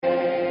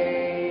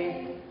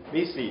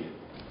Be seated.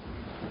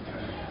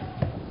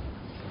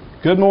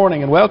 Good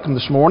morning and welcome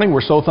this morning.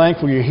 We're so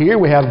thankful you're here.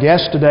 We have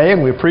guests today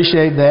and we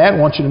appreciate that. I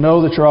want you to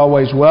know that you're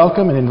always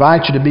welcome and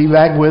invite you to be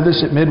back with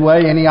us at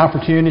Midway any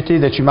opportunity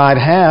that you might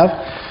have.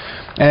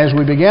 As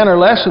we begin our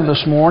lesson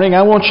this morning,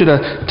 I want you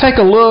to take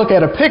a look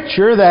at a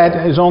picture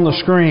that is on the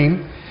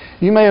screen.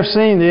 You may have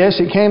seen this.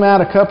 It came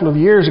out a couple of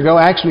years ago.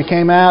 Actually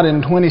came out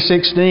in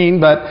 2016,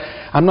 but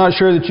I'm not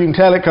sure that you can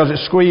tell it because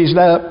it's squeezed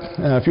up.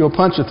 If you'll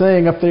punch the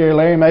thing up there,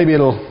 Larry, maybe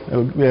it'll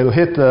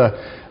hit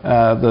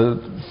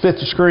fit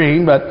the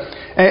screen. But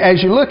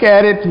as you look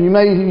at it,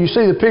 you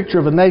see the picture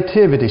of a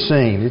nativity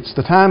scene. It's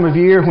the time of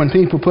year when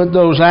people put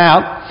those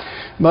out.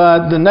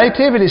 But the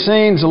nativity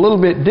scene is a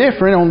little bit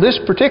different. On this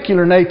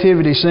particular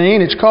nativity scene,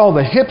 it's called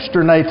the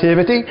hipster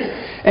nativity.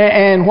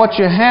 And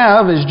what you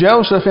have is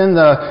Joseph in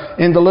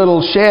the little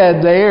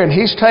shed there, and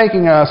he's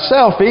taking a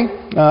selfie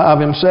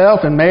of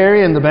himself and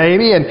Mary and the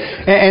baby.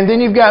 And then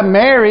you've got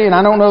Mary, and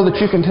I don't know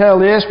that you can tell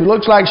this, but it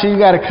looks like she's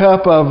got a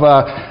cup of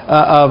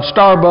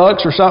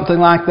Starbucks or something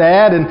like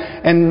that.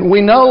 And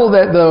we know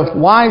that the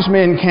wise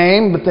men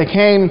came, but they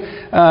came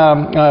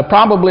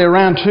probably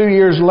around 2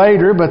 years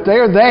later. But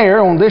they're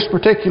there on this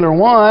particular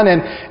one,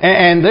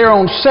 and they're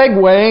on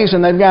Segways,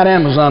 and they've got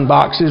Amazon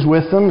boxes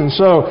with them. And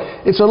so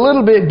it's a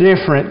little bit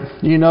different,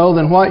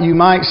 than what you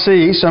might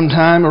see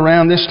sometime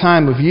around this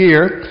time of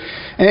year.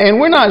 And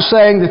we're not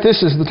saying that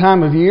this is the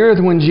time of year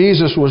when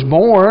Jesus was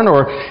born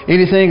or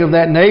anything of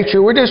that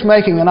nature. We're just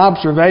making an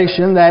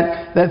observation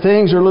that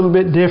things are a little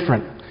bit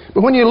different.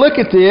 But when you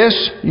look at this,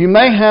 you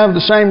may have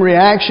the same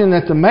reaction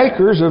that the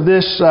makers of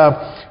this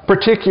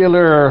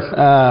particular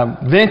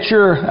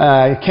venture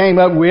came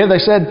up with.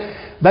 They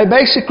said they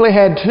basically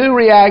had two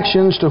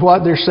reactions to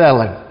what they're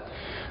selling.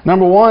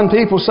 Number one,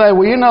 people say,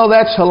 well,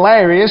 that's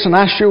hilarious, and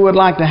I sure would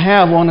like to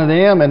have one of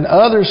them. And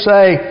others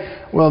say,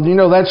 well,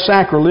 that's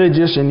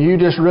sacrilegious, and you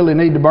just really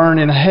need to burn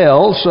in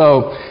hell.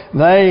 So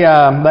they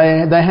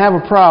have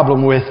a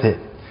problem with it.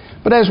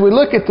 But as we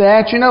look at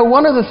that,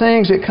 one of the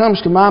things that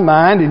comes to my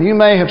mind, and you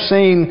may have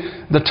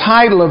seen the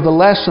title of the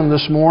lesson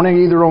this morning,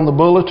 either on the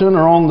bulletin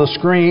or on the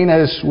screen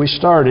as we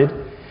started.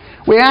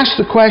 We asked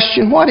the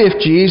question, what if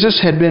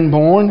Jesus had been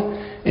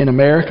born in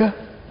America?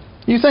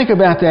 You think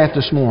about that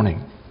this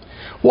morning.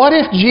 What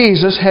if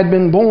Jesus had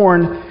been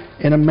born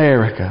in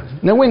America?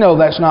 Now we know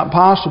that's not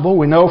possible.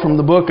 We know from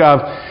the book of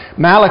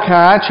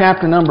Malachi,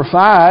 chapter number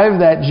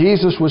 5, that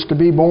Jesus was to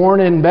be born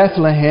in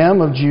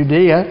Bethlehem of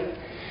Judea.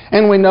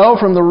 And we know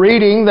from the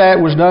reading that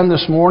was done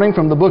this morning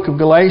from the book of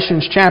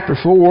Galatians chapter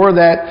 4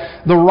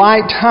 that the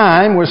right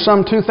time was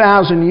some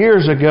 2,000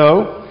 years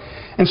ago.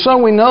 And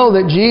so we know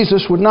that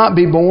Jesus would not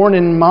be born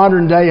in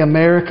modern day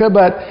America,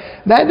 but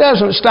that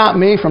doesn't stop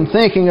me from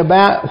thinking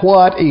about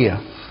what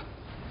if.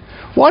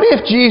 What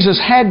if Jesus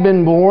had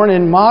been born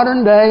in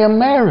modern day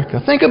America?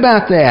 Think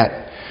about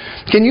that.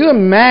 Can you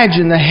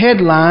imagine the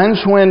headlines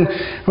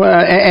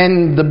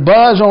and the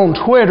buzz on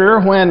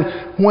Twitter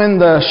when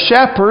the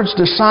shepherds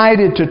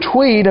decided to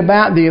tweet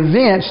about the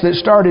events that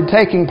started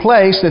taking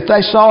place that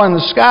they saw in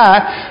the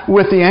sky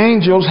with the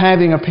angels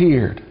having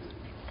appeared?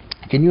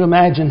 Can you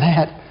imagine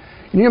that?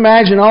 Can you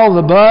imagine all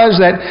the buzz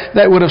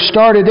that would have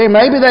started there?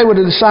 Maybe they would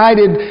have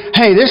decided,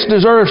 hey, this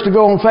deserves to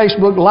go on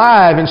Facebook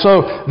Live. And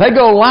so they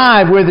go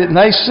live with it and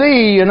they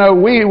see,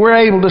 we're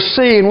able to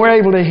see and we're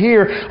able to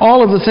hear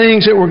all of the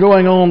things that were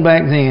going on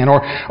back then.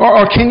 Or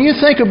can you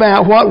think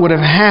about what would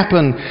have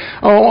happened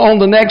on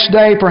the next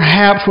day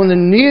perhaps when the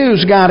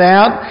news got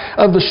out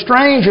of the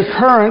strange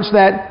occurrence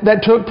that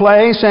took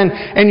place and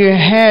you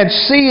had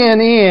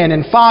CNN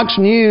and Fox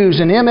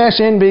News and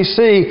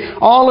MSNBC,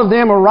 all of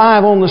them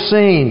arrive on the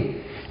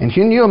scene. And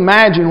can you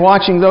imagine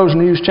watching those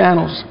news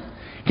channels?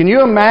 Can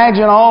you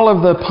imagine all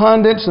of the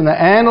pundits and the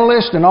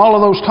analysts and all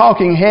of those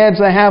talking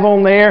heads they have on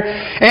there?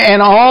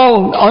 And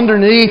all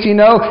underneath,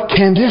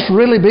 can this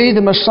really be the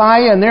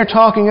Messiah? And they're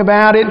talking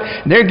about it.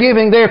 They're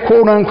giving their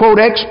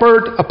quote-unquote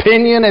expert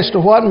opinion as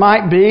to what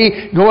might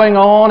be going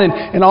on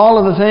and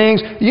all of the things.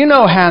 You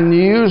know how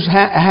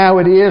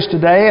it is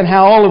today and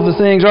how all of the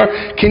things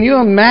are. Can you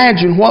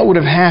imagine what would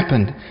have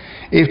happened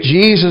if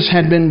Jesus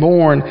had been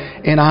born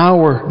in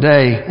our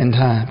day and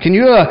time? Can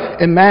you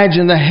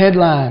imagine the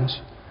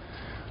headlines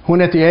when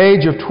at the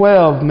age of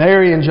 12,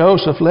 Mary and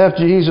Joseph left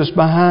Jesus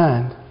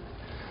behind?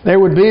 There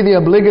would be the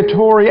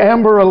obligatory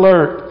Amber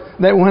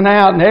Alert that went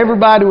out, and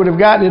everybody would have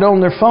gotten it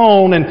on their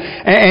phone. And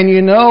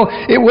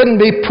it wouldn't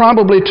be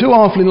probably too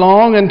awfully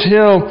long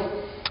until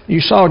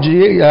you saw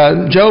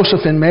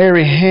Joseph and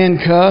Mary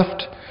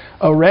handcuffed,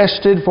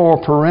 arrested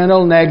for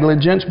parental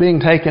negligence, being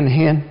taken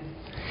in.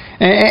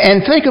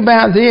 And think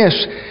about this.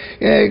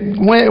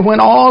 When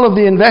all of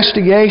the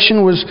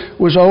investigation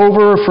was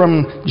over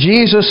from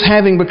Jesus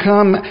having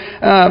become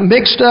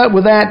mixed up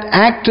with that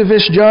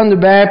activist John the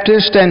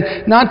Baptist,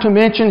 and not to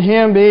mention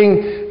him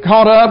being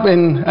caught up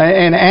and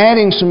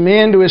adding some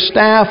men to his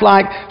staff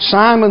like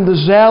Simon the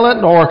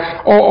Zealot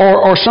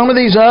or some of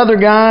these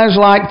other guys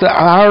like the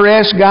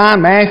IRS guy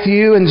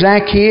Matthew and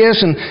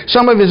Zacchaeus and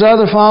some of his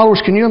other followers.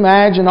 Can you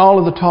imagine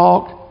all of the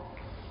talk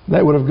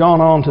that would have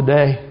gone on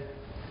today?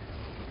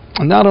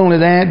 And not only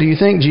that, do you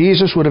think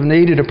Jesus would have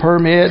needed a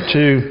permit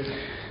to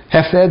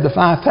have fed the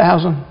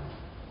 5,000?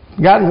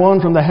 Gotten one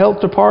from the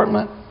health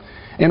department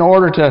in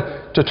order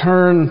to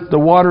turn the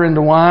water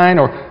into wine,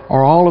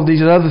 or all of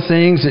these other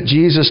things that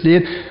Jesus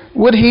did?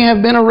 Would he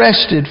have been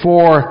arrested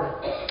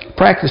for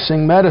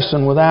practicing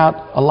medicine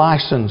without a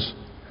license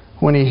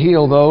when he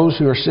healed those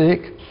who are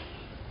sick?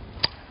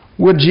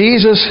 Would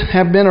Jesus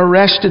have been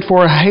arrested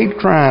for a hate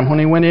crime when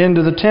he went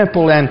into the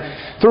temple and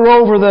threw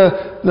over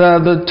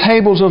the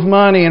tables of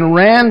money and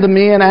ran the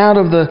men out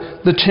of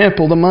the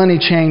temple, the money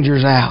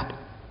changers out?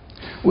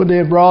 Would they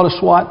have brought a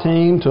SWAT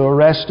team to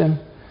arrest him,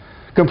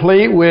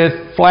 complete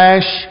with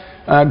flash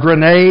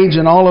grenades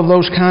and all of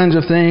those kinds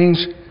of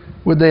things?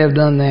 Would they have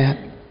done that?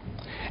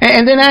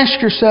 And then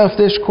ask yourself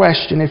this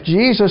question: if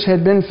Jesus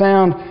had been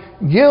found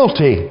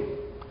guilty,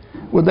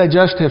 would they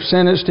just have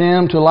sentenced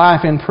him to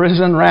life in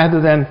prison rather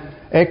than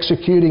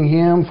executing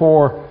him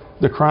for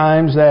the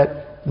crimes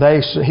that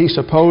he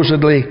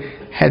supposedly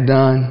had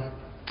done?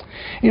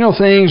 You know,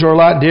 things are a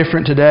lot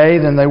different today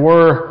than they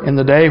were in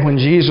the day when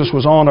Jesus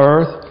was on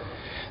earth.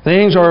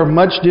 Things are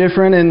much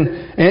different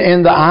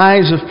in the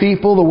eyes of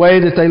people, the way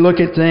that they look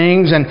at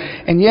things.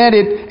 And yet,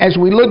 as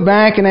we look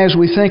back and as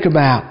we think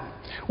about,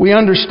 we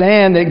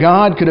understand that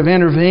God could have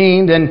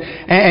intervened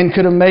and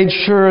could have made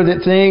sure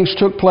that things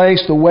took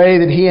place the way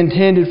that He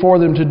intended for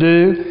them to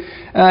do.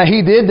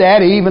 He did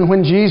that even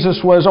when Jesus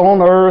was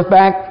on earth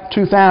back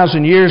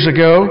 2,000 years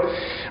ago.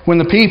 When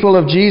the people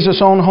of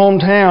Jesus' own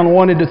hometown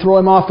wanted to throw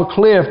Him off a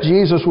cliff,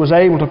 Jesus was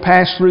able to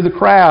pass through the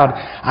crowd,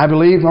 I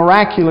believe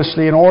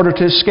miraculously, in order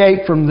to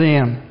escape from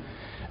them,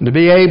 and to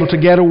be able to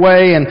get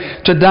away and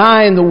to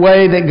die in the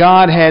way that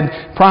God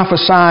had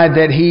prophesied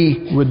that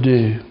He would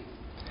do.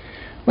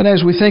 But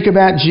as we think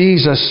about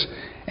Jesus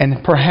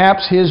and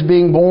perhaps His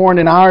being born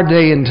in our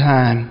day and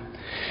time,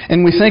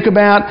 and we think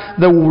about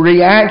the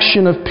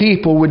reaction of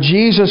people, would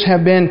Jesus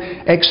have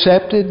been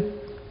accepted?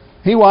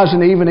 He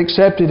wasn't even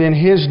accepted in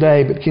His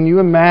day, but can you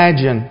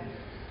imagine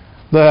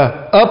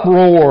the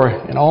uproar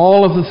and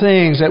all of the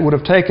things that would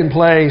have taken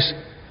place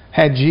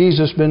had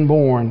Jesus been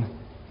born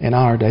in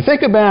our day?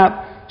 Think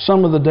about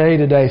some of the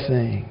day-to-day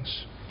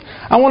things.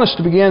 I want us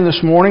to begin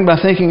this morning by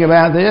thinking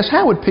about this.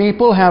 How would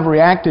people have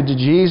reacted to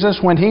Jesus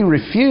when He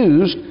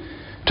refused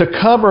to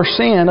cover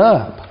sin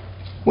up?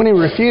 When He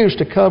refused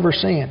to cover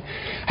sin.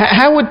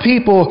 How would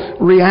people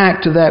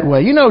react to that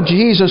way? You know,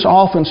 Jesus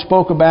often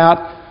spoke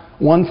about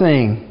one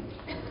thing: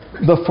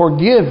 the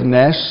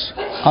forgiveness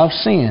of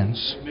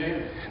sins.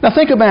 Now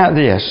think about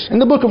this. In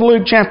the book of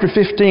Luke chapter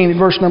 15,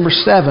 verse number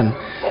 7,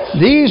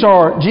 these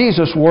are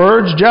Jesus'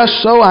 words: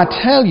 "Just so I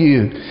tell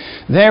you,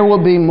 there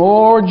will be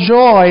more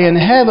joy in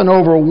heaven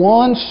over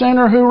one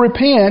sinner who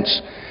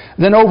repents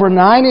than over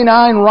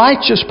 99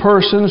 righteous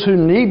persons who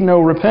need no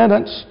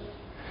repentance."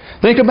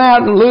 Think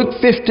about Luke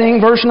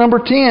 15, verse number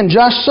 10.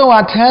 "Just so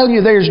I tell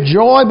you, there's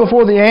joy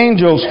before the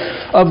angels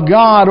of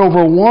God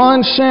over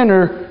one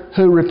sinner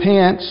who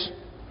repents."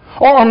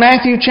 Or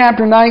Matthew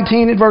chapter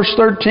 19 and verse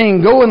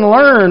 13, "Go and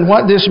learn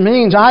what this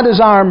means. I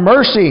desire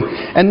mercy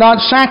and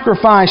not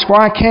sacrifice, for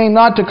I came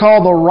not to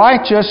call the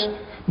righteous,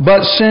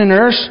 but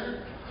sinners."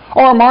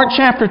 Or Mark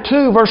chapter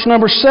 2, verse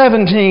number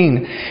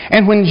 17,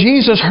 "And when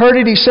Jesus heard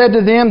it, He said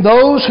to them,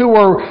 Those who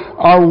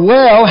are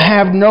well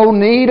have no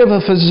need of a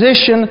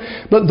physician,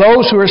 but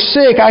those who are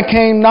sick. I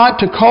came not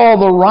to call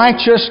the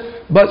righteous,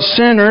 but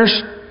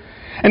sinners."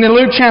 And in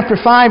Luke chapter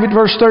 5 at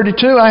verse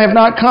 32, "I have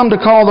not come to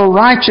call the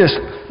righteous,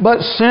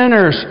 but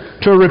sinners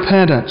to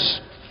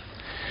repentance."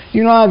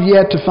 You know, I've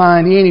yet to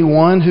find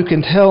anyone who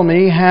can tell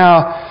me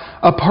how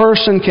a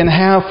person can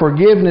have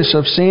forgiveness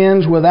of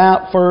sins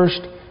without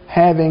first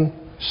having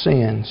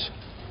sins.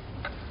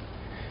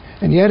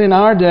 And yet in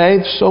our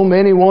day, so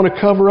many want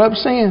to cover up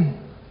sin.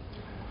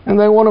 And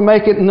they want to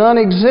make it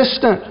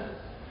non-existent.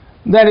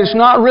 That it's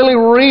not really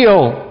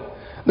real.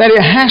 That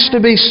it has to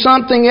be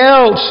something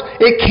else.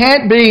 It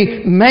can't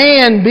be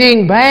man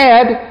being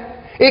bad.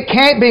 It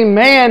can't be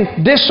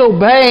man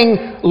disobeying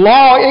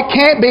law. It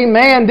can't be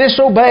man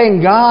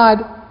disobeying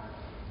God.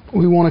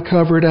 We want to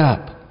cover it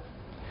up.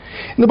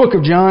 In the book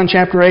of John,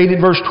 chapter 8, at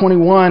verse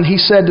 21, He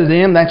said to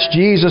them, that's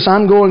Jesus,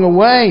 "I'm going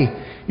away.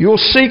 You'll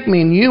seek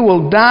Me, and you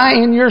will die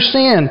in your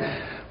sin.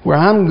 Where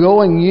I'm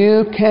going,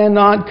 you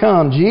cannot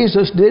come."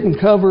 Jesus didn't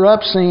cover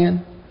up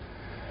sin.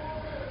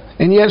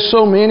 And yet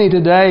so many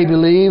today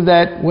believe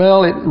that,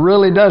 well, it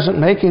really doesn't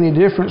make any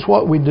difference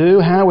what we do,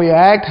 how we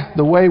act,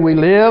 the way we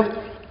live.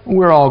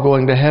 We're all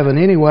going to heaven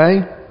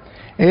anyway.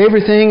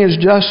 Everything is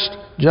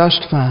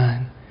just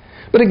fine.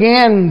 But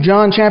again,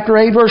 John chapter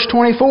 8, verse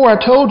 24, "I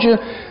told you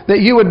that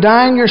you would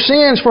die in your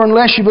sins, for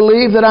unless you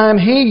believe that I am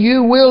He,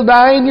 you will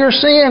die in your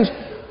sins."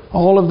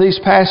 All of these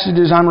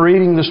passages I'm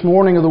reading this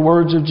morning are the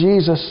words of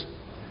Jesus.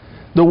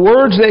 The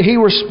words that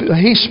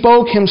He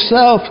spoke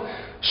Himself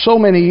so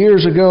many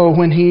years ago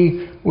when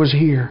He was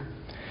here.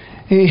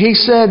 He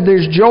said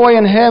there's joy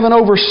in heaven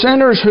over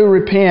sinners who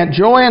repent.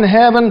 Joy in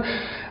heaven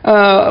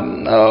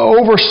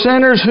over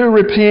sinners who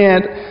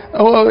repent.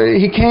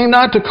 He came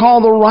not to call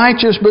the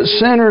righteous, but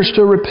sinners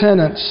to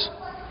repentance.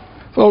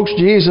 Folks,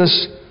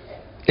 Jesus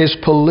is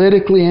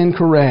politically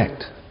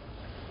incorrect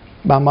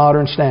by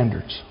modern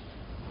standards.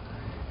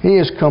 He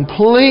is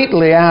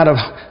completely out of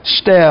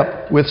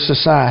step with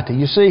society.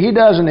 You see, he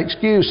doesn't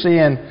excuse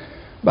sin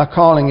by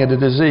calling it a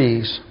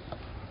disease.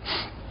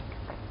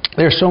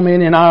 There's so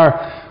many in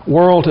our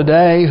world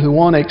today who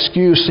want to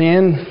excuse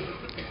sin.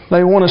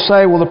 They want to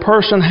say, well, the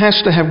person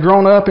has to have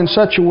grown up in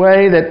such a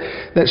way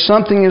that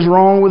something is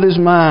wrong with his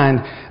mind,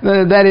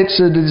 that it's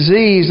a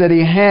disease that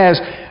he has,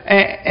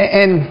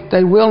 and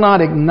they will not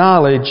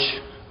acknowledge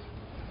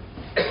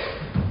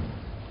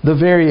the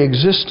very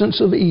existence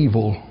of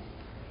evil.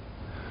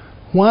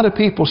 Why do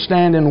people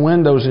stand in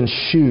windows and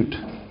shoot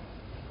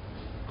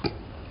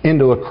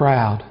into a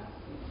crowd?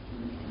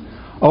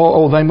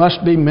 Oh, they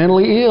must be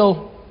mentally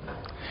ill.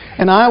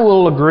 And I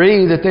will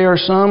agree that there are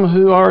some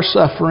who are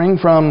suffering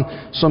from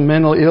some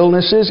mental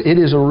illnesses. It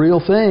is a real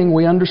thing.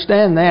 We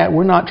understand that.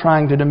 We're not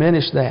trying to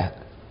diminish that.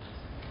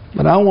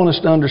 But I want us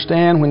to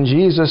understand when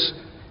Jesus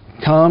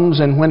comes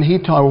and when He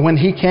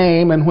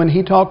came and when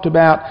He talked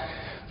about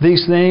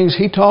these things,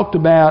 He talked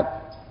about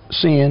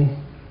sin,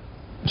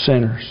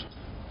 sinners.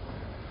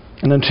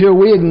 And until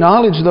we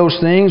acknowledge those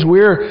things,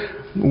 we're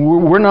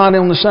not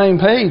on the same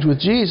page with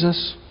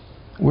Jesus.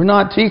 We're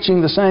not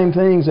teaching the same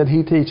things that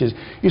He teaches.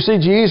 You see,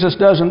 Jesus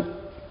doesn't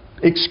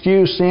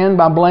excuse sin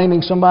by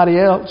blaming somebody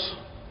else.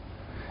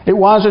 It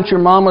wasn't your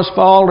mama's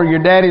fault or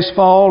your daddy's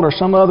fault or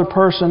some other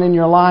person in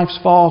your life's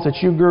fault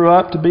that you grew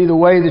up to be the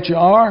way that you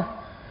are.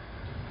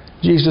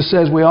 Jesus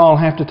says we all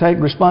have to take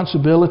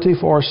responsibility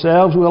for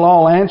ourselves. We'll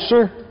all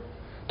answer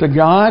to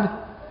God.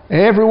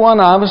 Every one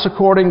of us,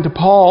 according to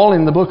Paul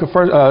in the book of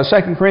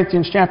 2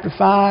 Corinthians chapter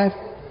 5,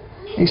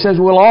 he says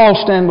we'll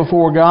all stand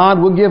before God.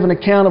 We'll give an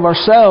account of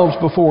ourselves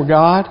before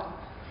God.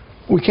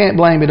 We can't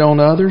blame it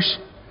on others.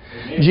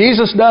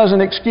 Jesus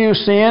doesn't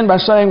excuse sin by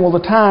saying, well, the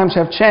times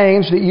have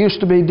changed. It used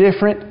to be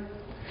different.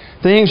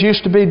 Things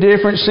used to be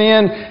different.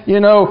 Sin,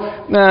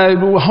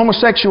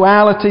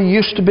 homosexuality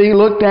used to be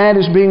looked at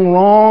as being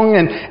wrong,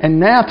 and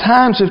now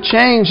times have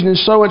changed, and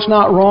so it's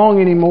not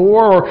wrong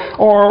anymore,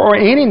 or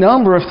any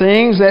number of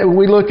things that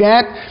we look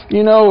at.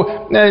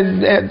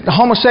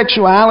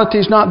 Homosexuality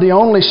is not the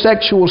only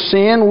sexual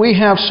sin. We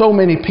have so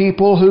many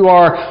people who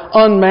are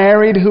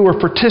unmarried, who are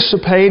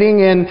participating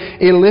in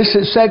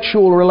illicit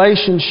sexual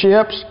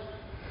relationships,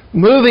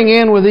 moving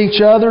in with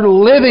each other,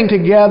 living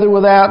together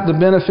without the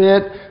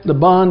benefit, the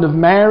bond of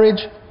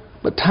marriage.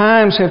 But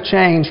times have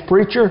changed,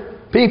 preacher.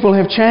 People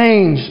have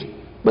changed,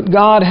 but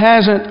God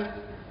hasn't.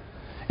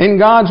 In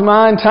God's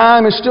mind,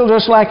 time is still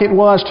just like it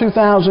was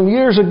 2,000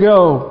 years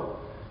ago.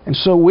 And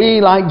so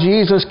we, like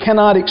Jesus,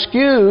 cannot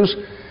excuse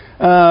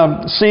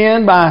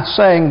sin by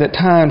saying that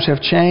times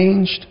have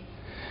changed.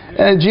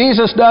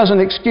 Jesus doesn't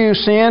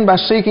excuse sin by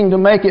seeking to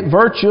make it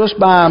virtuous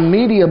by a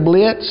media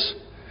blitz.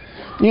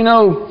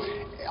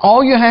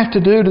 All you have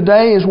to do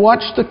today is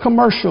watch the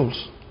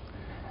commercials.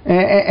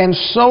 And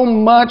so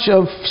much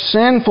of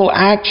sinful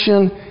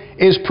action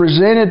is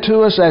presented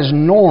to us as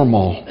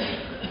normal.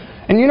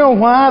 And you know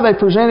why they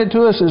present it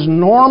to us as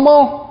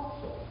normal?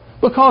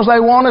 Because they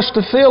want us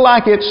to feel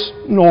like it's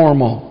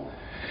normal.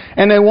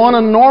 And they want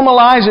to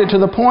normalize it to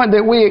the point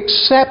that we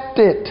accept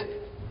it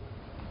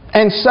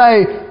and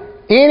say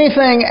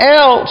anything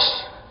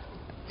else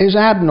is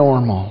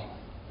abnormal.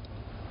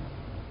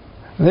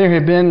 There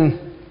have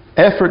been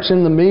efforts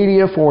in the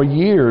media for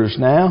years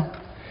now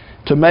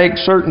to make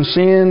certain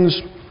sins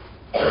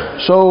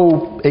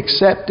so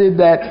accepted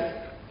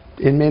that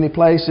in many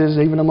places,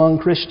 even among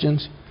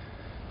Christians,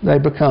 they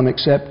become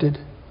accepted.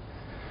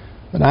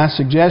 But I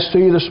suggest to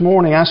you this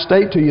morning, I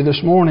state to you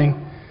this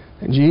morning,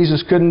 that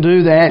Jesus couldn't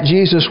do that.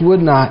 Jesus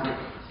would not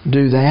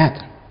do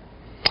that.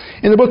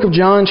 In the book of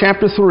John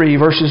chapter 3,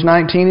 verses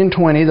 19 and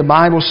 20, the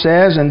Bible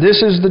says, "And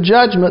this is the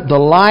judgment, the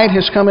light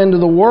has come into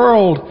the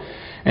world,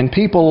 and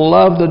people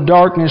love the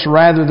darkness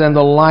rather than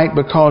the light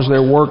because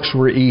their works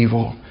were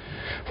evil.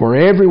 For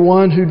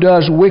everyone who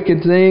does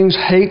wicked things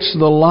hates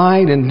the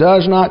light and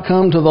does not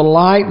come to the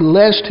light,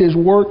 lest his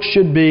works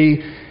should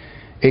be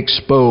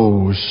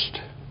exposed."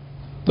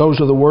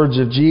 Those are the words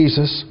of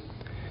Jesus.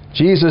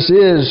 Jesus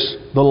is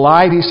the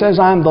light. He says,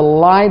 "I'm the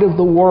light of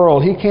the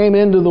world." He came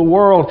into the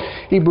world.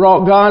 He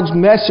brought God's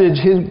message.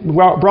 He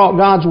brought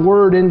God's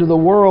Word into the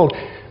world.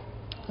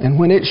 And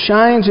when it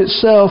shines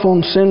itself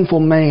on sinful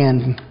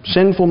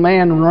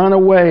man run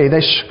away.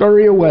 They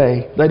scurry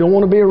away. They don't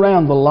want to be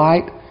around the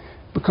light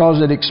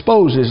because it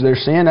exposes their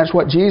sin. That's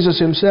what Jesus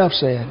Himself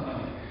said.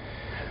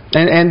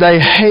 And they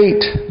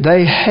hate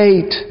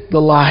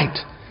the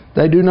light.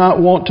 They do not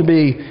want to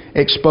be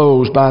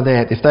exposed by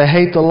that. If they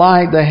hate the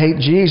light, they hate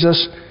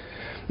Jesus.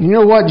 You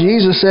know what?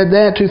 Jesus said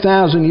that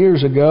 2,000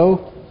 years ago.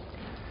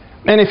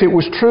 And if it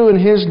was true in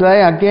His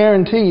day, I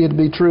guarantee you it'd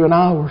be true in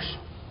ours.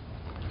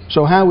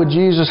 So how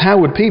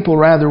would people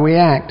rather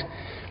react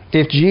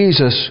if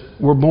Jesus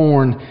were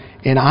born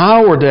in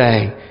our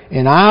day,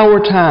 in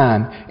our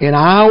time, in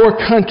our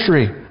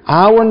country,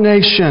 our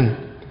nation,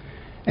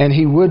 and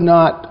He would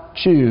not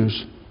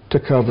choose to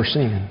cover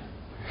sin?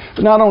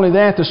 But not only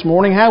that, this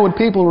morning, how would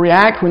people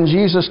react when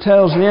Jesus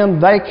tells them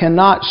they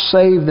cannot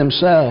save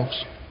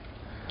themselves?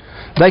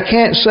 They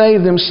can't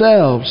save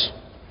themselves.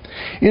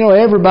 You know,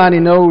 everybody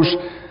knows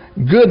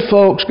good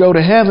folks go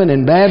to heaven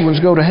and bad ones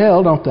go to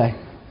hell, don't they?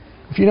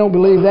 If you don't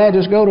believe that,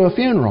 just go to a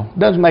funeral. It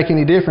doesn't make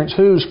any difference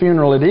whose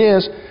funeral it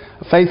is,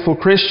 a faithful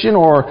Christian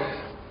or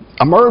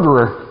a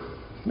murderer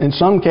in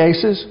some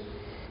cases.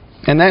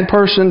 And that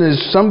person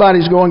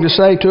somebody's going to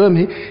say to him,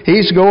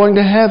 he's going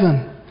to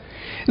heaven.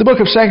 In the book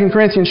of 2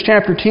 Corinthians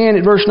chapter 10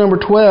 at verse number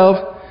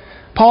 12,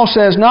 Paul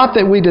says, not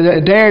that we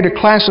dare to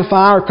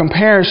classify or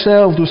compare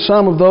ourselves with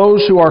some of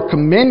those who are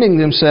commending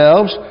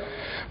themselves,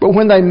 but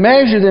when they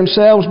measure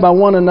themselves by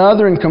one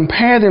another and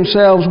compare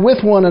themselves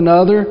with one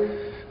another,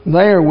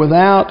 they are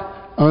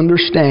without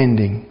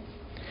understanding.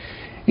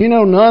 You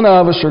know, none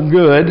of us are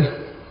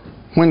good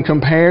when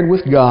compared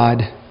with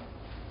God.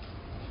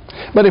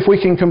 But if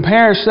we can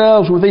compare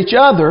ourselves with each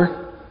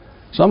other,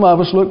 some of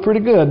us look pretty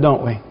good,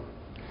 don't we?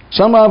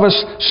 Some of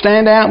us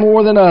stand out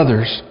more than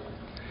others.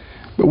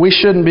 But we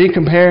shouldn't be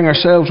comparing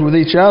ourselves with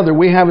each other.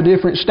 We have a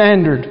different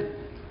standard.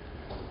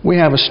 We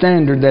have a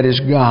standard that is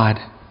God.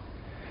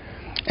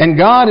 And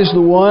God is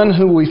the one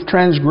who we've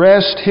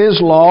transgressed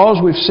His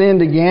laws, we've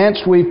sinned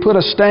against, we've put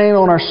a stain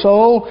on our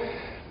soul,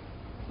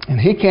 and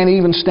He can't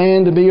even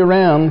stand to be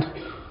around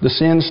the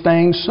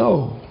sin-stained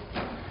soul.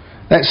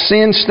 That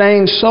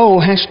sin-stained soul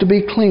has to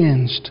be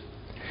cleansed.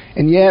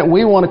 And yet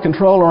we want to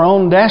control our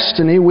own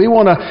destiny. We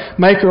want to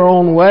make our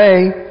own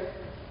way.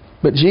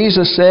 But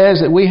Jesus says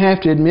that we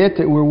have to admit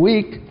that we're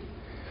weak.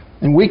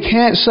 And we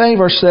can't save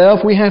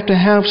ourselves. We have to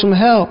have some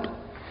help.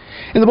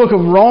 In the book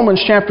of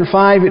Romans chapter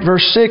 5 at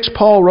verse 6,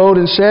 Paul wrote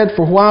and said,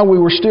 for while we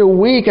were still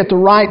weak, at the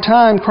right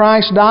time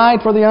Christ died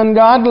for the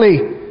ungodly.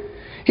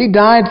 He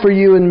died for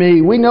you and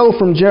me. We know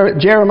from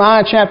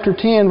Jeremiah chapter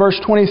 10 verse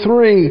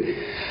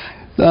 23,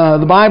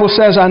 the Bible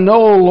says, I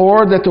know, O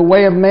Lord, that the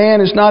way of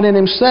man is not in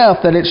himself,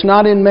 that it's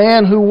not in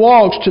man who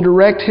walks to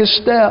direct his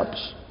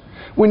steps.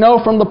 We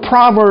know from the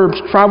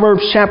Proverbs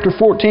chapter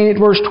 14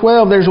 verse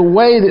 12, there's a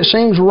way that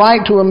seems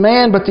right to a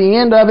man, but the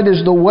end of it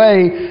is the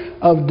way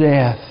of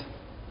death.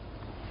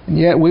 And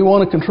yet we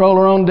want to control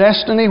our own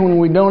destiny when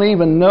we don't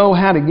even know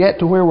how to get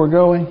to where we're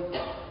going.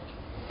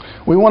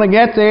 We want to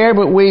get there,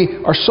 but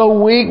we are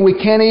so weak we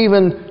can't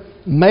even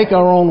make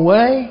our own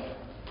way.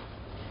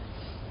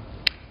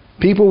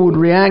 People would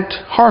react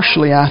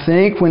harshly, I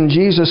think, when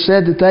Jesus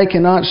said that they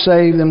cannot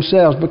save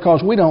themselves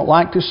because we don't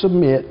like to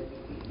submit.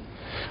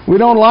 We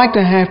don't like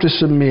to have to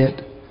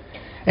submit.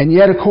 And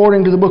yet,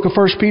 according to the book of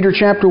 1 Peter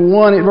chapter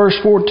 1 at verse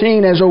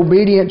 14, as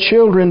obedient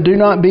children, do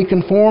not be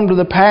conformed to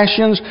the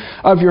passions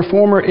of your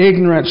former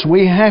ignorance.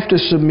 We have to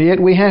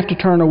submit. We have to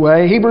turn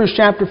away. Hebrews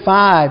chapter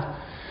 5,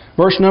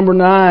 verse number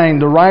 9,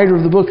 the writer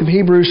of the book of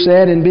Hebrews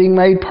said, in being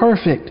made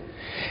perfect,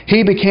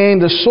 He became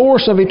the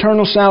source of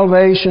eternal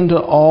salvation to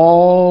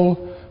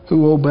all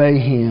who obey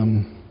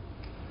Him.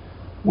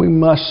 We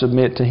must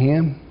submit to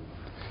Him.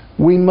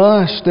 We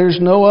must. There's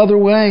no other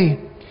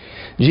way.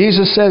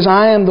 Jesus says,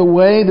 I am the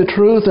way, the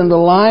truth, and the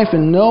life,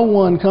 and no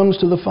one comes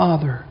to the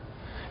Father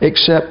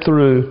except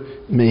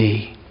through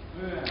me.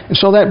 And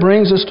so that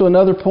brings us to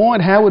another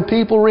point. How would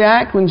people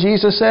react when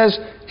Jesus says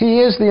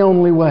He is the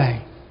only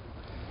way?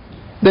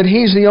 That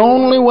He's the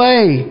only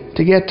way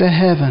to get to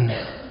heaven.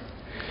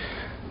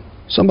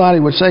 Somebody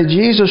would say,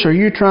 Jesus, are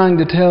you trying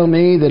to tell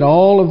me that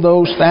all of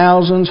those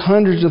thousands,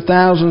 hundreds of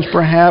thousands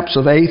perhaps,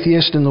 of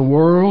atheists in the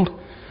world,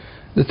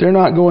 that they're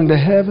not going to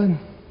heaven?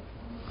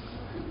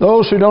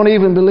 Those who don't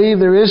even believe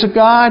there is a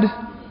God,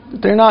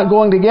 that they're not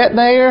going to get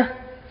there?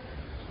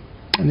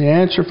 And the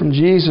answer from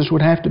Jesus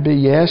would have to be,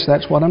 yes,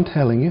 that's what I'm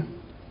telling you.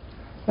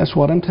 That's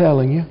what I'm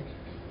telling you.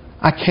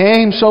 I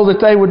came so that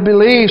they would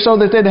believe, so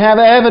that they'd have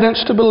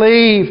evidence to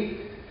believe.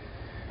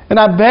 And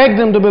I begged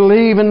them to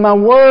believe in my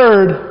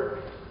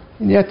word,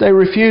 and yet they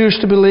refuse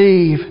to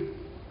believe.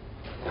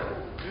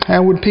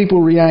 How would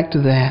people react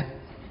to that?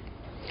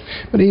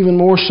 But even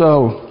more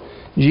so,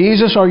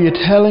 Jesus, are you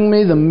telling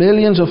me the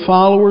millions of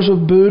followers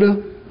of Buddha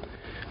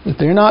that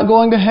they're not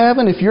going to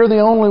heaven? If you're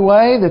the only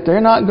way, that they're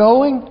not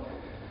going?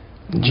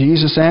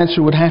 Jesus'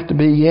 answer would have to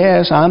be,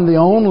 yes, I'm the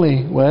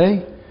only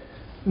way.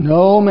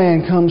 No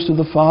man comes to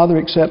the Father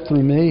except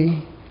through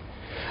me.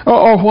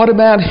 Or what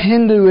about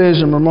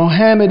Hinduism or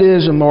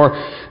Mohammedanism or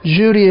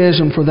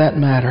Judaism for that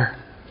matter?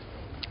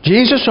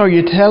 Jesus, are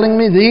you telling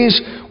me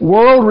these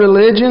world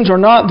religions are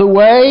not the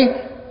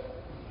way?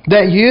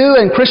 That you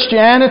and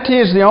Christianity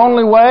is the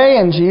only way?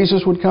 And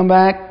Jesus would come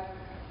back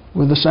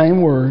with the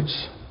same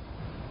words.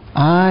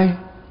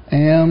 I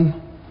am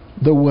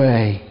the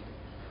way,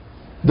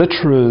 the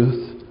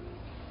truth,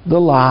 the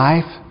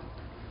life.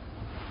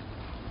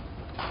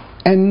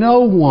 And no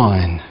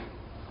one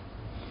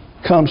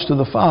comes to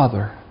the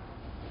Father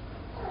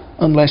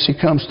unless He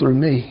comes through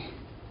me.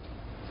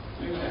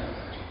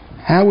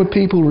 How would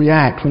people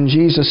react when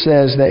Jesus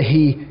says that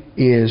He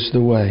is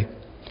the way?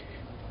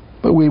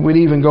 But we would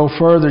even go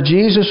further.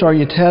 Jesus, are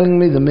you telling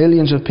me the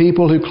millions of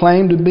people who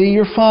claim to be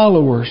your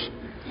followers,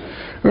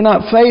 who are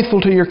not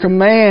faithful to your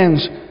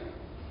commands,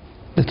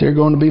 that they're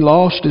going to be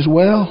lost as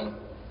well?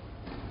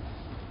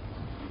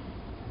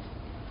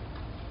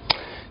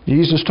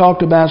 Jesus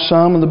talked about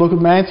some in the book of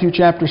Matthew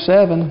chapter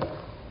 7.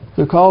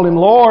 who called Him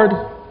Lord,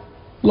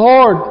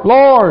 Lord,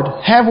 Lord,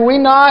 have we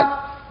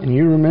not? And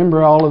you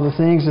remember all of the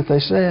things that they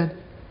said.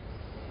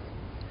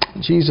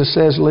 Jesus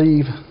says,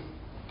 leave,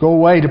 go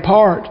away,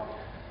 depart.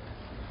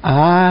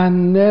 I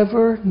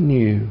never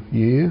knew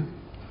you.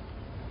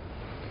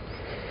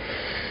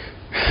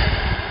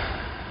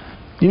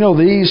 You know,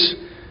 these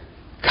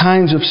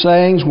kinds of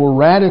sayings were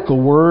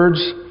radical words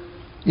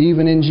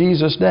even in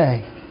Jesus'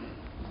 day.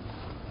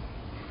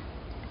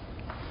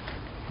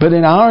 But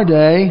in our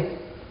day,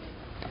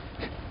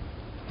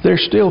 they're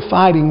still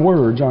fighting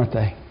words, aren't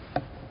they?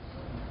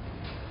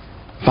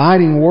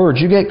 Fighting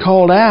words. You get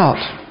called out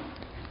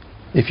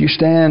if you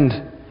stand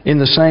in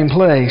the same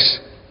place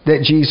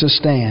that Jesus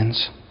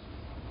stands.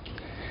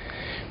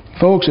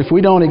 Folks, if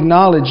we don't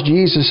acknowledge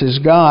Jesus as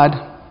God,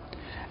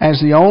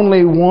 as the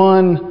only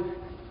one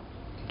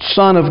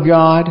Son of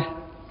God,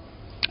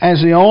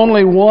 as the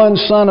only one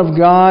Son of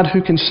God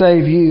who can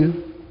save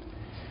you,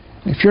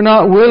 if you're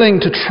not willing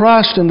to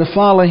trust and to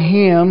follow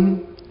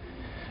Him,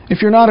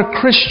 if you're not a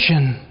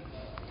Christian,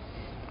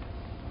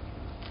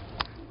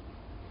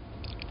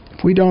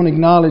 if we don't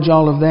acknowledge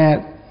all of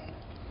that,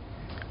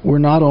 we're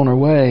not on our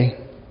way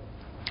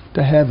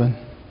to heaven.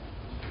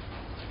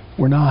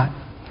 We're not.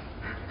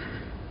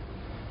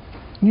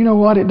 You know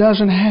what? It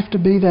doesn't have to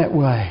be that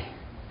way.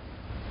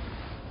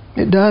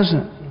 It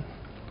doesn't.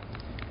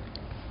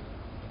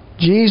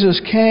 Jesus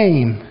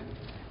came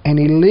and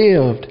He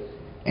lived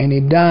and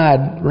He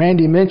died.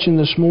 Randy mentioned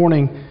this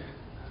morning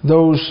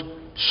those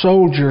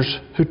soldiers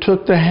who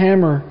took the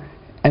hammer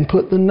and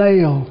put the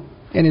nail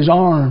in His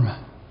arm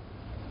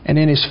and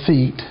in His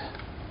feet.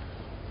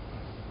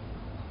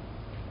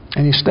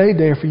 And He stayed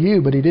there for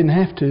you, but He didn't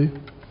have to.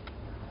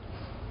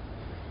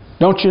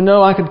 Don't you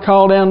know I could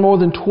call down more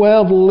than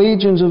 12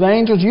 legions of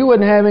angels? You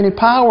wouldn't have any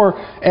power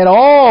at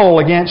all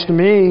against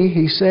me,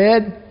 He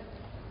said.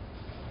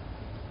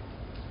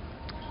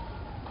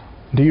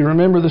 Do you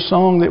remember the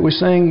song that we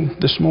sang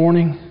this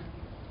morning?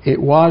 It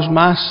was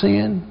my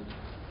sin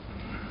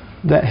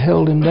that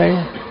held Him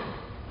there.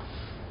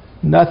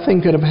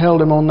 Nothing could have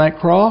held Him on that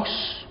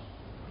cross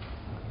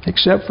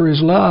except for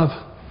His love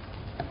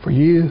for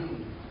you,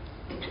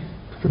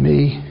 for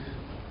me.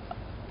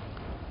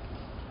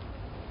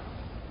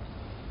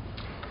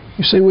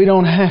 You see, we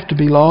don't have to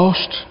be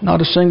lost,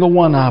 not a single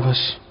one of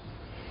us.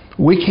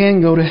 We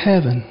can go to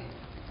heaven.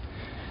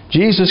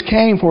 Jesus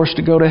came for us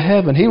to go to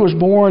heaven. He was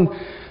born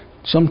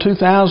some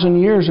 2,000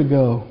 years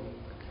ago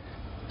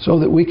so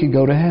that we could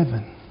go to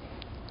heaven.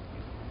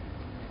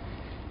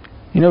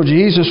 You know,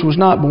 Jesus was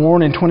not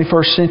born in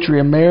 21st century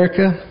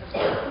America,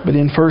 but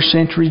in 1st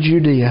century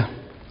Judea.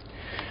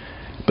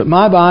 But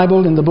my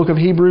Bible, in the book of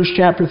Hebrews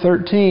chapter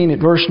 13, at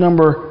verse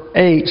number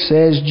 8,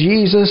 says,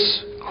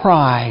 Jesus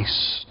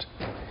Christ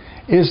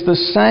is the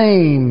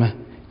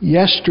same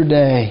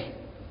yesterday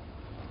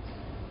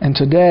and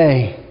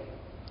today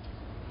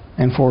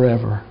and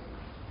forever.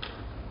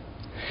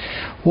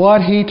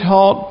 What He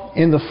taught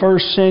in the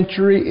 1st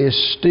century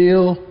is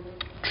still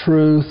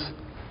truth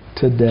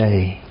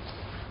today.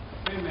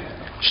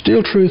 Amen.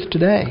 Still truth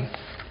today.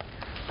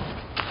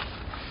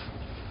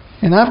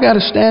 And I've got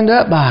to stand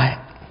up by it.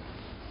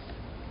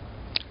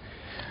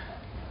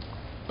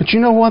 But you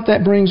know what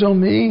that brings on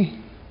me?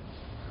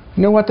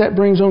 You know what that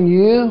brings on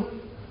you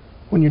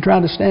when you try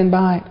to stand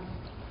by it?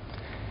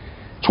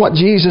 It's what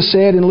Jesus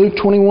said in Luke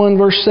 21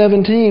 verse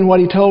 17,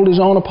 what He told His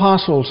own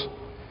apostles.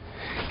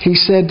 He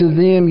said to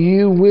them,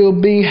 you will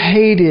be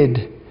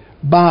hated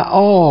by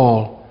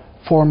all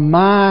for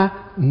my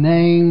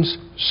name's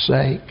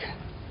sake.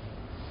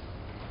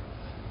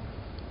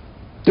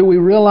 Do we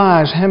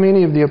realize how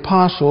many of the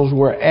apostles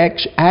were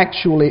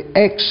actually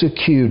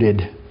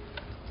executed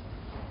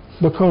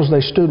because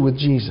they stood with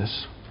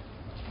Jesus?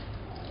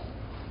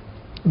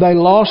 They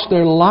lost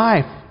their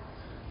life,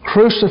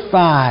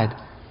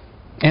 crucified,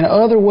 in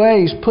other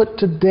ways put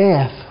to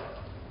death.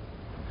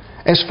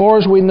 As far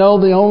as we know,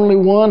 the only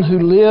one who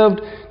lived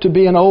to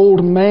be an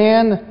old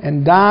man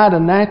and died a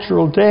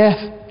natural death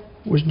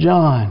was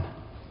John.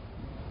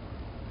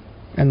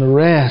 And the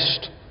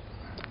rest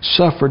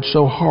suffered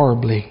so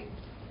horribly.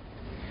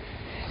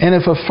 And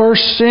if a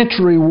 1st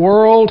century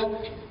world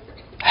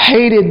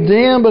hated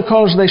them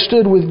because they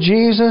stood with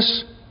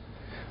Jesus,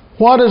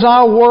 what does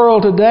our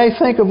world today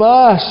think of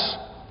us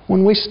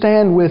when we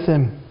stand with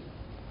Him?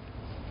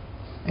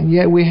 And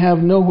yet we have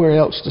nowhere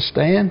else to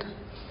stand.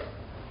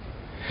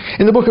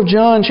 In the book of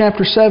John,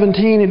 chapter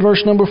 17, at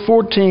verse number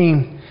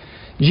 14,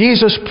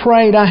 Jesus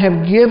prayed, I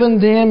have given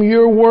them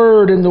your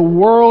word, and the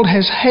world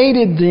has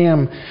hated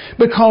them,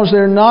 because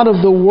they're not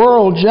of the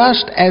world,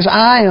 just as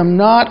I am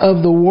not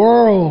of the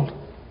world.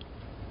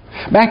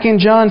 Back in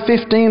John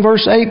 15,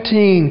 verse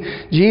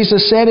 18,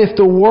 Jesus said, if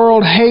the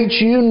world hates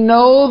you,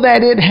 know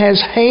that it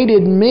has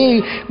hated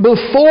me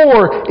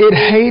before it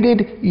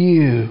hated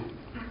you.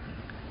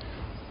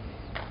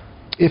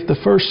 If the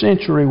 1st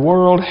century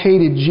world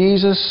hated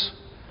Jesus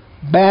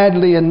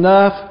badly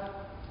enough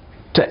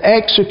to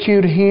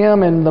execute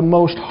Him in the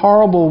most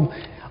horrible,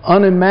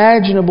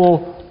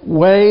 unimaginable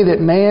way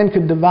that man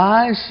could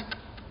devise,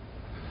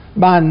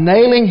 by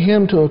nailing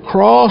Him to a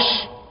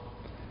cross,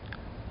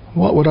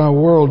 what would our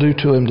world do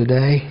to Him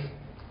today?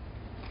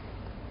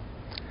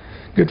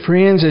 Good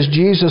friends, as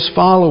Jesus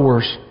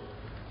followers,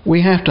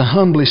 we have to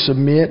humbly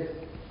submit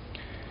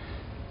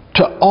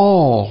to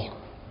all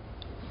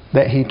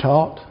that He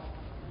taught.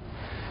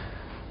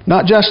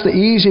 Not just the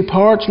easy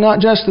parts, not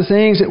just the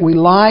things that we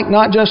like,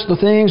 not just the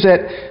things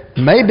that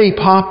may be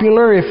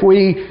popular. If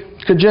we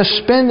could just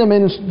spin them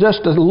in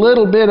just a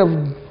little bit of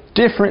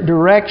different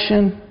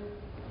direction,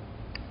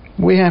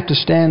 we have to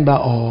stand by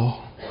all.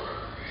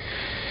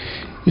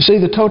 You see,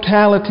 the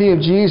totality of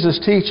Jesus'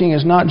 teaching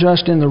is not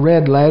just in the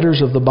red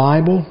letters of the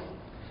Bible.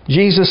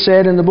 Jesus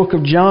said in the book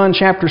of John,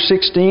 chapter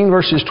 16,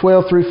 verses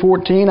 12 through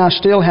 14, I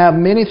still have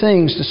many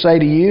things to say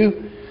to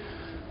you,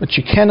 but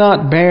you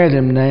cannot bear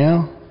them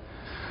now.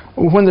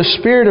 When the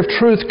Spirit of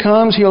truth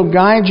comes, He'll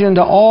guide you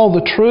into all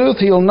the truth.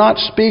 He'll not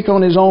speak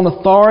on His own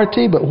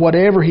authority, but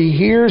whatever He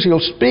hears, He'll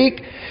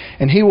speak,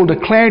 and He will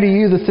declare to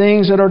you the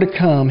things that are to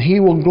come. He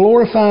will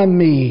glorify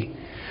Me,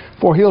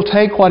 for He'll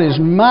take what is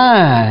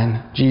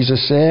mine,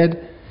 Jesus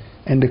said,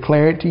 and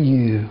declare it to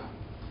you.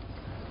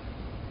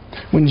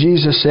 When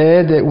Jesus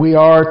said that we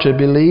are to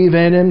believe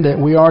in Him, that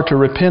we are to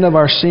repent of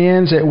our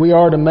sins, that we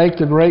are to make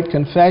the great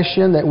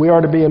confession, that we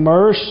are to be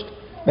immersed,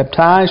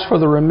 baptized for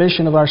the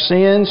remission of our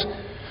sins,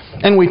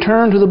 and we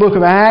turn to the book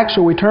of Acts,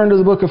 or we turn to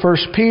the book of 1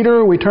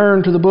 Peter, we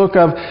turn to the book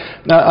of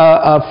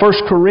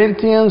 1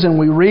 Corinthians, and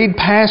we read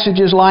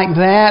passages like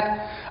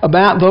that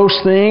about those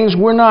things,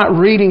 we're not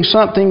reading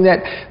something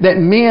that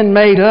men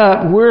made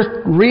up.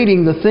 We're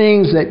reading the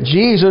things that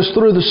Jesus,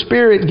 through the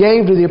Spirit,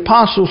 gave to the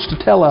apostles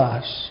to tell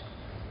us.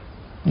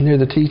 And they're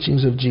the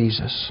teachings of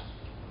Jesus.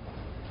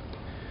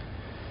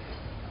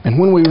 And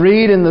when we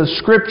read in the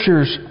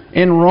Scriptures,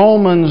 in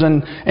Romans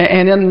and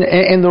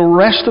in the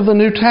rest of the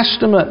New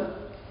Testament,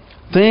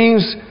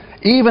 things,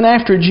 even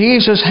after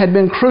Jesus had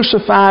been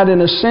crucified and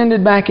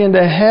ascended back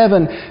into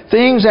heaven,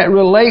 things that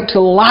relate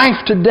to life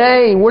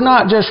today. We're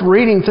not just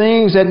reading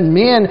things that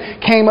men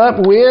came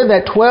up with,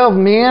 that 12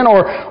 men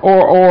or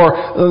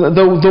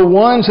the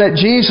ones that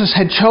Jesus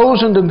had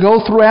chosen to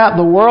go throughout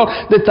the world,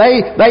 that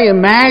they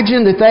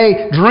imagined, that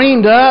they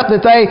dreamed up,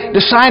 that they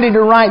decided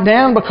to write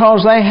down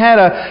because they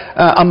had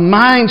a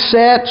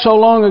mindset so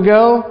long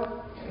ago.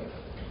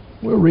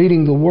 We're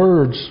reading the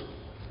words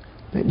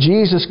that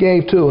Jesus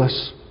gave to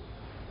us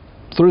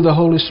through the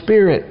Holy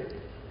Spirit,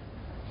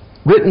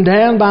 written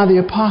down by the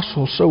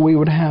apostles so we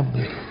would have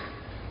them.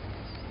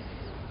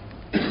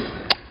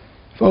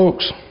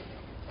 Folks,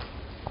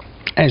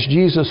 as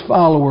Jesus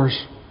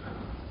followers,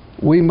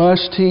 we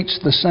must teach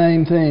the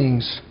same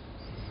things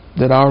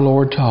that our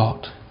Lord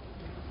taught.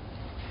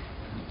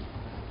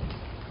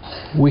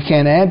 We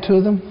can't add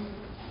to them.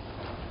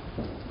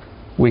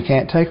 We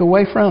can't take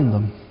away from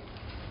them.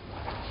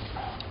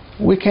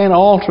 We can't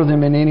alter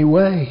them in any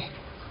way.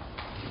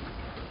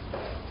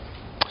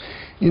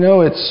 You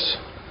know, it's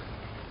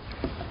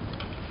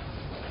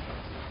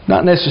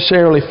not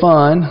necessarily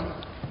fun,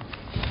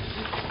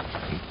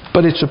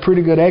 but it's a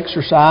pretty good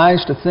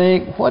exercise to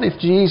think, what if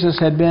Jesus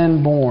had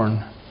been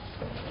born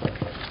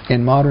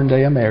in modern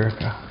day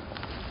America?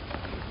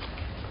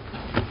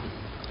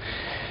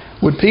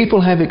 Would people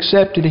have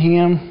accepted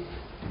Him?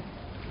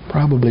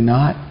 Probably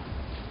not.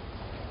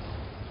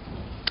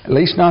 At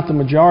least not the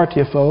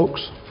majority of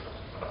folks.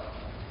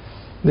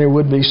 There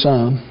would be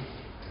some.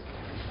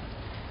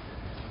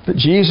 But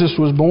Jesus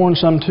was born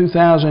some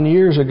 2,000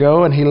 years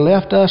ago, and He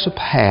left us a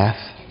path.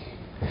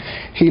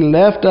 He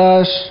left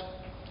us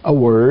a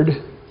word,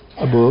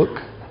 a book.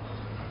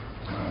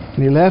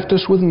 And He left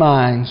us with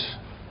minds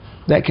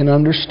that can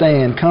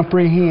understand,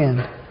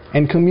 comprehend,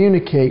 and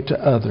communicate to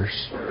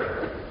others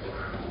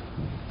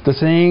the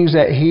things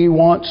that He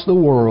wants the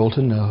world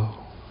to know.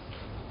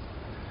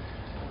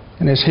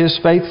 And as His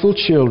faithful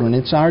children,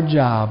 it's our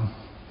job,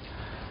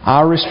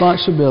 our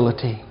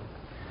responsibility,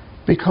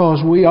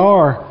 because we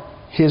are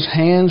His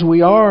hands,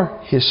 we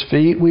are His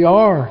feet, we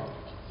are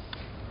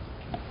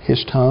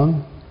His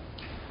tongue,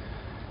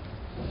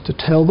 to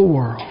tell the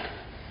world.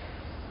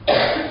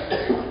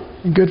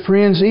 And good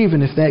friends,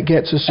 even if that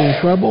gets us in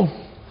trouble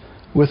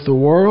with the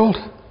world,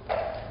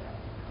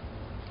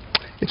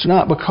 it's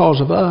not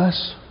because of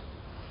us.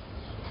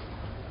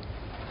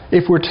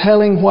 If we're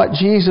telling what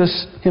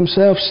Jesus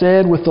Himself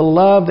said with the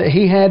love that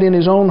He had in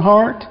His own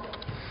heart,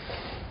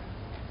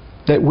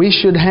 that we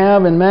should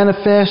have and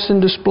manifest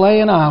and display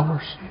in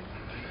ours,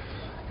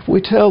 if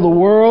we tell the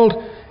world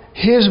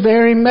His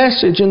very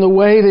message in the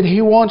way that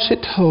He wants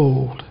it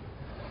told,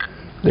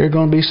 there are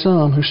going to be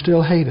some who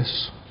still hate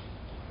us.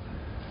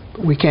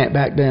 But we can't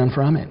back down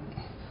from it.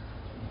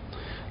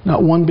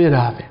 Not one bit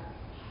of it.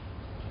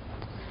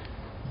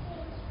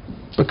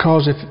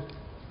 Because if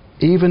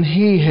even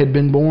He had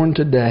been born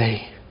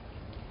today,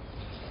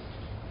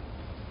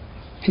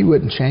 He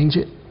wouldn't change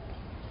it.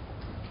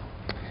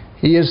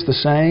 He is the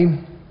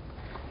same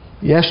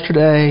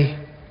yesterday,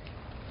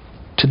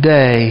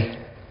 today,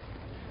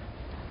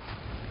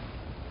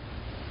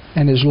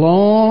 and as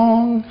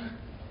long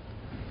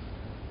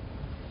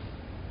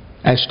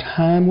as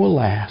time will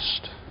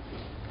last.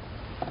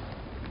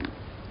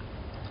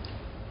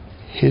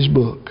 His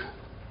book,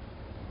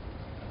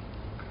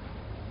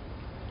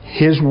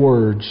 His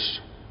words,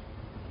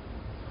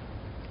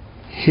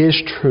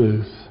 His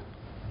truth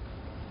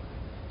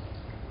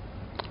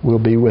will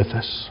be with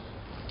us.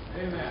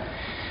 Amen.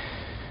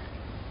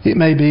 It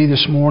may be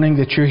this morning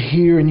that you're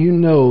here and you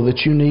know that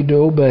you need to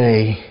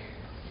obey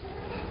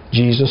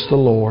Jesus the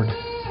Lord.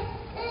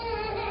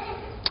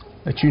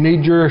 That you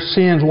need your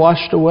sins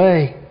washed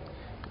away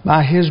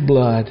by His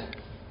blood.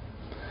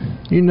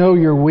 You know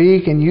you're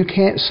weak and you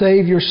can't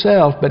save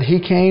yourself, but He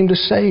came to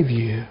save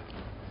you.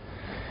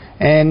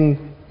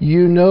 And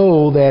you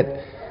know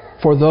that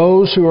for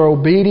those who are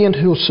obedient,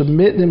 who will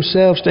submit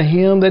themselves to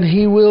Him, that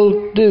He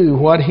will do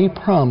what He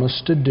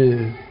promised to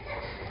do.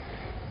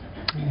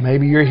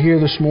 Maybe you're here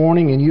this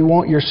morning and you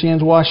want your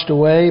sins washed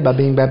away by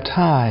being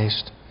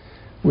baptized.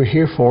 We're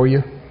here for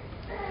you.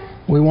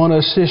 We want to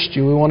assist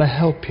you. We want to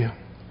help you.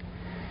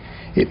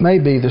 It may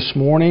be this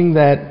morning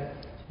that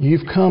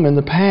you've come in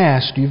the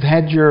past. You've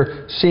had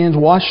your sins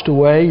washed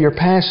away, your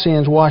past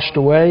sins washed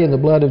away in the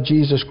blood of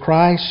Jesus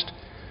Christ,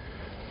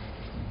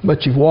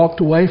 but you've walked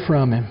away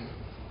from Him.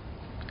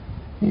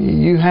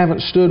 You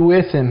haven't stood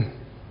with Him,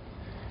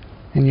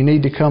 and you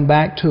need to come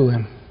back to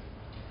Him.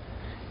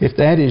 If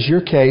that is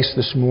your case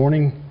this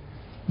morning,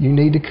 you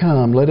need to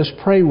come. Let us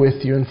pray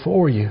with you and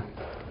for you.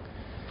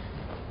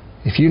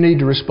 If you need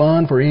to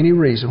respond for any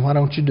reason, why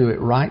don't you do it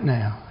right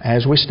now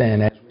as we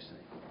stand?